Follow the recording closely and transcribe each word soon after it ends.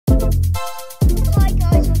Hi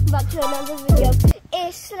guys, welcome back to another video of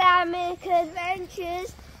Islamic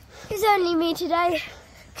Adventures. It's only me today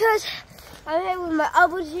because I'm here with my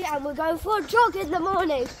Abuji and we're going for a jog in the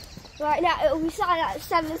morning. Right now it'll be starting at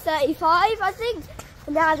 7:35 I think.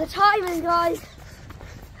 And now the time is, guys,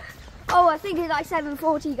 oh, I think it's like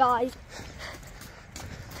 7:40 guys.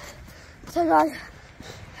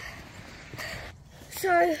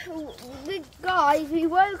 We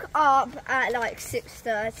woke up at like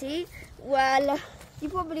 6:30. Well, you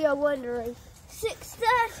probably are wondering,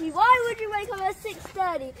 6:30? Why would you wake up at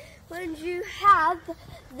 6:30 when you have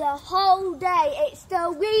the whole day? It's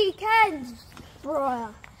the weekend,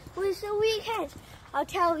 bruh. Well, it's the weekend. I'll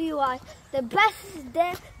tell you why. The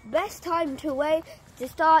best time to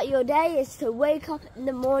start your day is to wake up in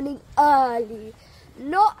the morning early.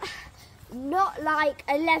 Not like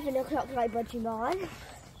 11 o'clock like Budgie Man.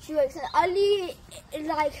 She wakes up early,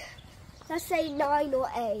 like, let's say 9 or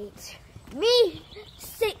 8. Me,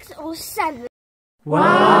 6 or 7.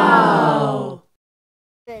 Wow!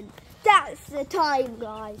 That's the time,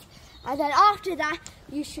 guys. And then after that,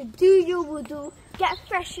 you should do your wudu, get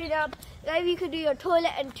freshened up. Maybe you can do your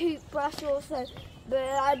toilet and toothbrush also. But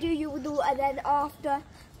I do your wudu,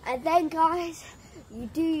 and then guys, you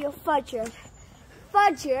do your Fajr.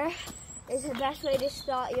 Fajr is the best way to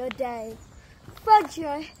start your day.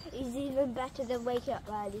 Fajr is even better than waking up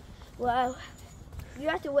early. Well, you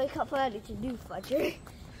have to wake up early to do Fajr.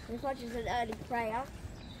 And Fajr is an early prayer.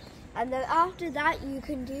 And then after that, you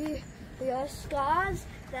can do your askars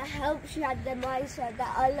that helps you have the mindset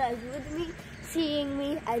that Allah is with me, seeing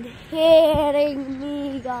me and hearing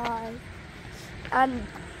me, guys. And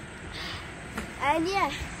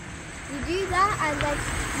yeah, you do that, and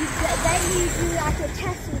then you do like a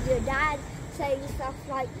test with your dad, saying stuff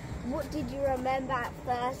like, what did you remember at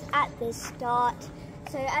first, at the start?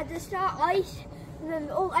 So at the start, I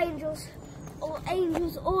remember all angels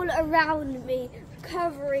all around me,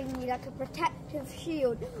 covering me like a protective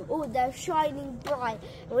shield. Oh, they're shining bright.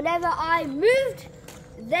 Whenever I moved,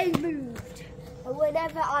 they moved. And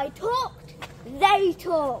whenever I talked, they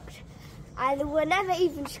talked. And whenever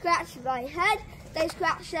even scratched my head, they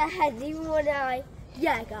scratched their heads, even when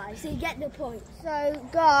yeah guys, so you get the point. So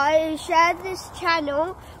guys, share this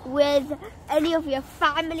channel with any of your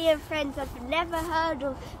family and friends that have never heard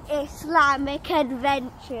of Islamic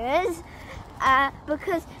Adventures.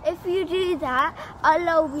 Because if you do that,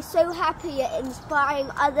 Allah will be so happy at inspiring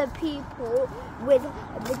other people with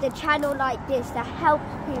a channel like this that helps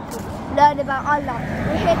people learn about Allah.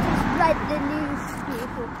 We're here to spread the news,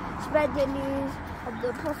 people. Spread the news of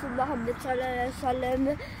the Prophet Muhammad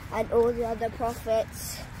ﷺ and all the other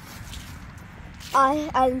prophets.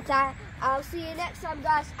 I'll see you next time,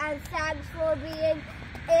 guys, and thanks for being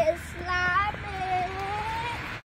Islamic.